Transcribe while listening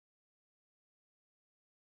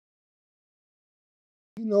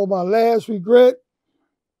You know, my last regret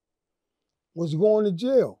was going to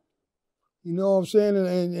jail. You know what I'm saying?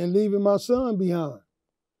 And leaving my son behind.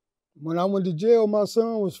 When I went to jail, my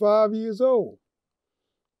son was 5 years old.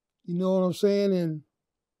 You know what I'm saying? And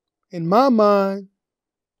in my mind,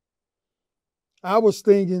 I was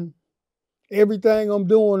thinking, everything I'm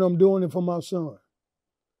doing it for my son.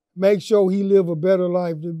 Make sure he live a better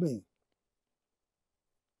life than me.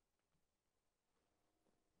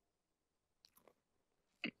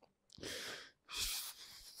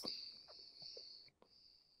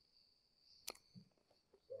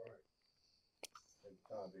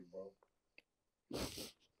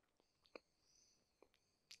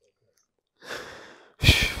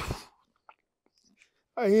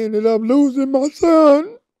 I ended up losing my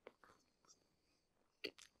son.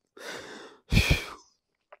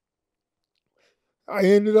 I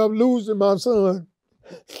ended up losing my son,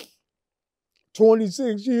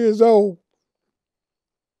 26 years old.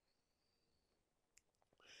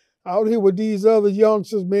 Out here with these other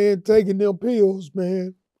youngsters, man, taking them pills,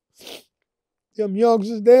 man. Them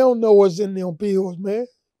youngsters, they don't know what's in them pills, man.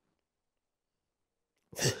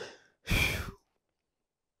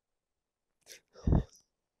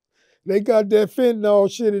 They got that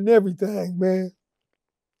fentanyl shit and everything, man.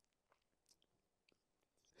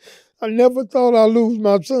 I never thought I'd lose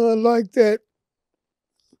my son like that.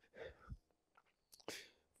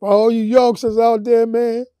 For all you youngsters out there,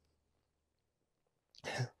 man,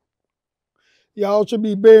 y'all should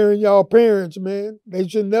be burying y'all parents, man. They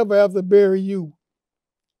should never have to bury you.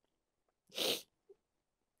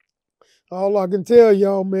 All I can tell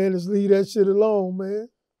y'all, man, is leave that shit alone, man.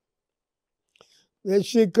 That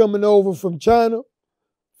shit coming over from China,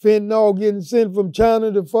 fentanyl getting sent from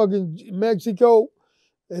China to fucking Mexico,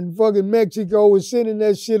 and fucking Mexico is sending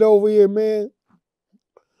that shit over here, man.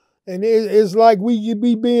 And it's like we could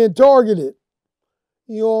be being targeted.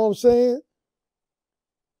 You know what I'm saying?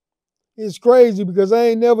 It's crazy because I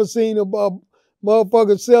ain't never seen a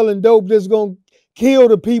motherfucker selling dope that's going to kill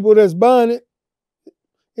the people that's buying it.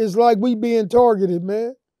 It's like we being targeted,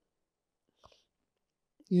 man.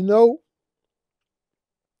 You know?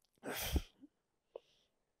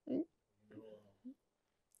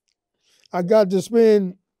 I got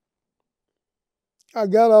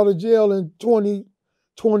out of jail in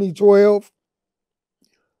 2012.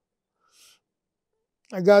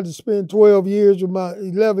 I got to spend 11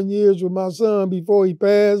 years with my son before he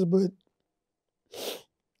passed, but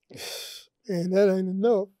and that ain't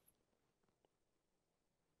enough.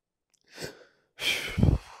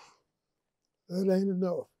 That ain't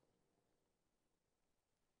enough.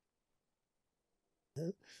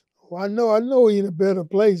 Well, I know he in a better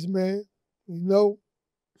place, man. You know?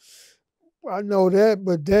 I know that,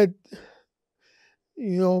 but that,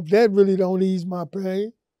 you know, that really don't ease my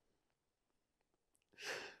pain.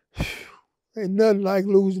 Ain't nothing like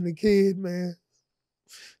losing a kid, man.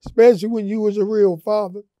 Especially when you was a real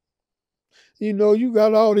father. You know, you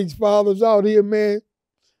got all these fathers out here, man,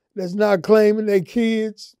 that's not claiming their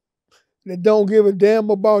kids, that don't give a damn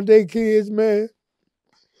about their kids, man.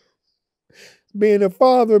 Being a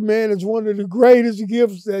father, man, is one of the greatest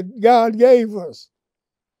gifts that God gave us.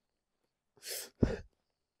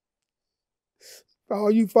 All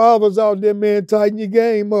you fathers out there, man, tighten your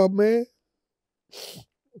game up, man.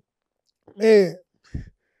 Man,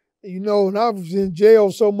 you know, and I was in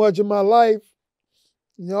jail so much in my life,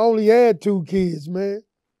 you know, I only had 2 kids, man.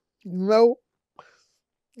 You know?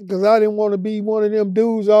 Because I didn't want to be one of them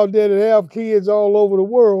dudes out there that have kids all over the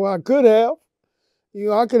world. I could have. You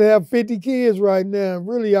know, I could have 50 kids right now.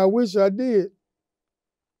 Really, I wish I did.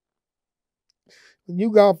 And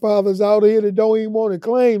you got fathers out here that don't even want to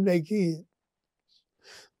claim their kid.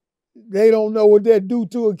 They don't know what that do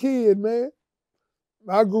to a kid, man.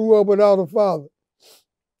 I grew up without a father.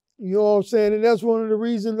 You know what I'm saying? And that's one of the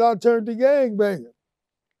reasons I turned to gangbanger.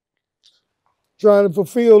 Trying to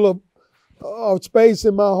fulfill a space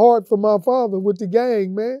in my heart for my father with the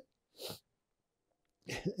gang, man.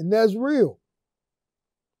 And that's real.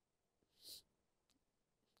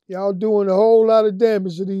 Y'all doing a whole lot of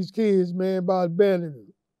damage to these kids, man, by abandoning them.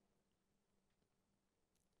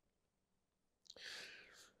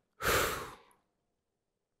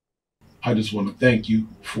 I just want to thank you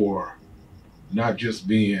for not just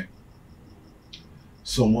being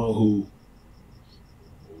someone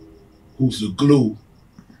who's the glue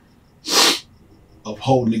of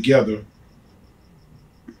holding together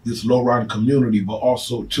this low-riding community, but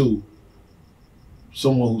also too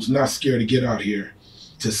someone who's not scared to get out here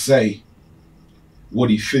to say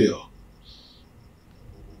what he feel,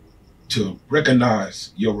 to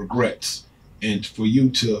recognize your regrets, and for you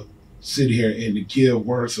to sit here and to give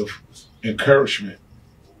words of encouragement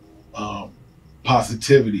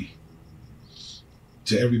positivity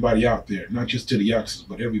to everybody out there, not just to the youngsters,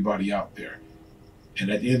 but everybody out there. And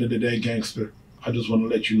at the end of the day, gangster, I just want to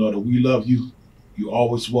let you know that we love you. You're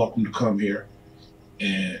always welcome to come here.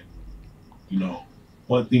 And, you know,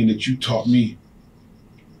 one thing that you taught me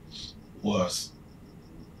was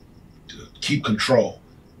to keep control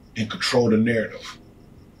and control the narrative.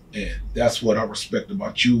 And that's what I respect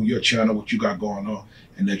about you, your channel, what you got going on.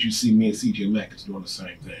 And that you see me and CJ Mack is doing the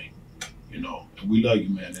same thing. You know, and we love you,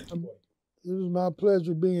 man. It was my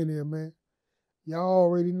pleasure being here, man. Y'all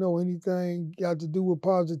already know anything got to do with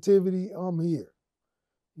positivity, I'm here.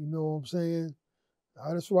 You know what I'm saying?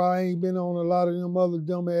 That's why I ain't been on a lot of them other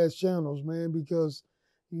dumbass channels, man, because,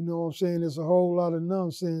 you know what I'm saying, it's a whole lot of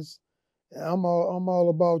nonsense. I'm all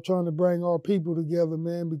about trying to bring our people together,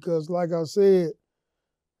 man, because like I said,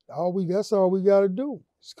 that's all we got to do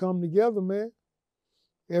is come together, man.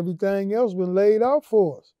 Everything else been laid out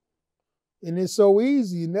for us. And it's so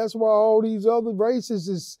easy, and that's why all these other races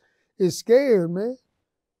is scared, man.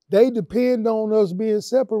 They depend on us being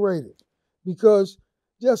separated. Because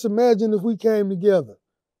just imagine if we came together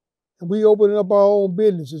and we opened up our own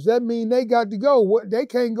businesses. That means they got to go. They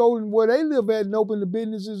can't go where they live at and open the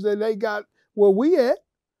businesses that they got where we at.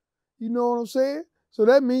 You know what I'm saying? So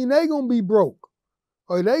that means they gonna be broke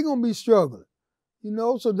or they gonna be struggling. You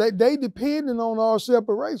know, so they depending on our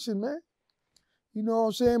separation, man. You know what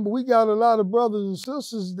I'm saying? But we got a lot of brothers and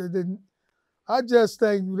sisters that I just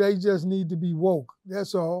think they just need to be woke.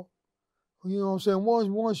 That's all. You know what I'm saying?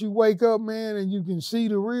 Once you wake up, man, and you can see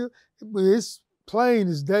the real, it's plain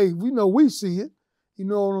as day. We know we see it. You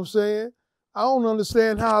know what I'm saying? I don't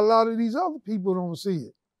understand how a lot of these other people don't see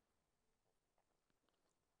it.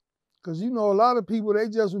 Because, you know, a lot of people, they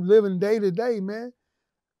just living day to day, man.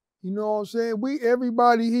 You know what I'm saying?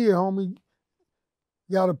 Everybody here, homie,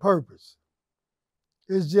 got a purpose.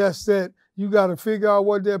 It's just that you got to figure out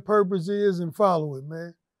what that purpose is and follow it,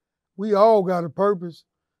 man. We all got a purpose.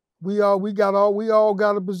 We all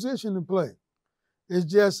got a position to play. It's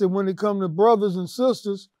just that when it comes to brothers and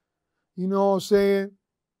sisters, you know what I'm saying,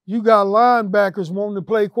 you got linebackers wanting to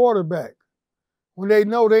play quarterback when they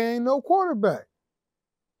know they ain't no quarterback.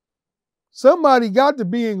 Somebody got to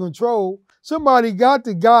be in control. Somebody got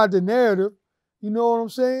to guide the narrative. You know what I'm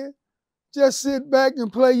saying? Just sit back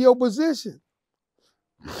and play your position.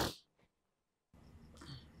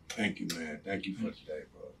 Thank you, man. Thank you for today,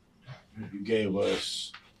 bro. You gave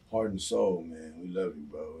us heart and soul, man. We love you,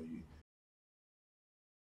 bro.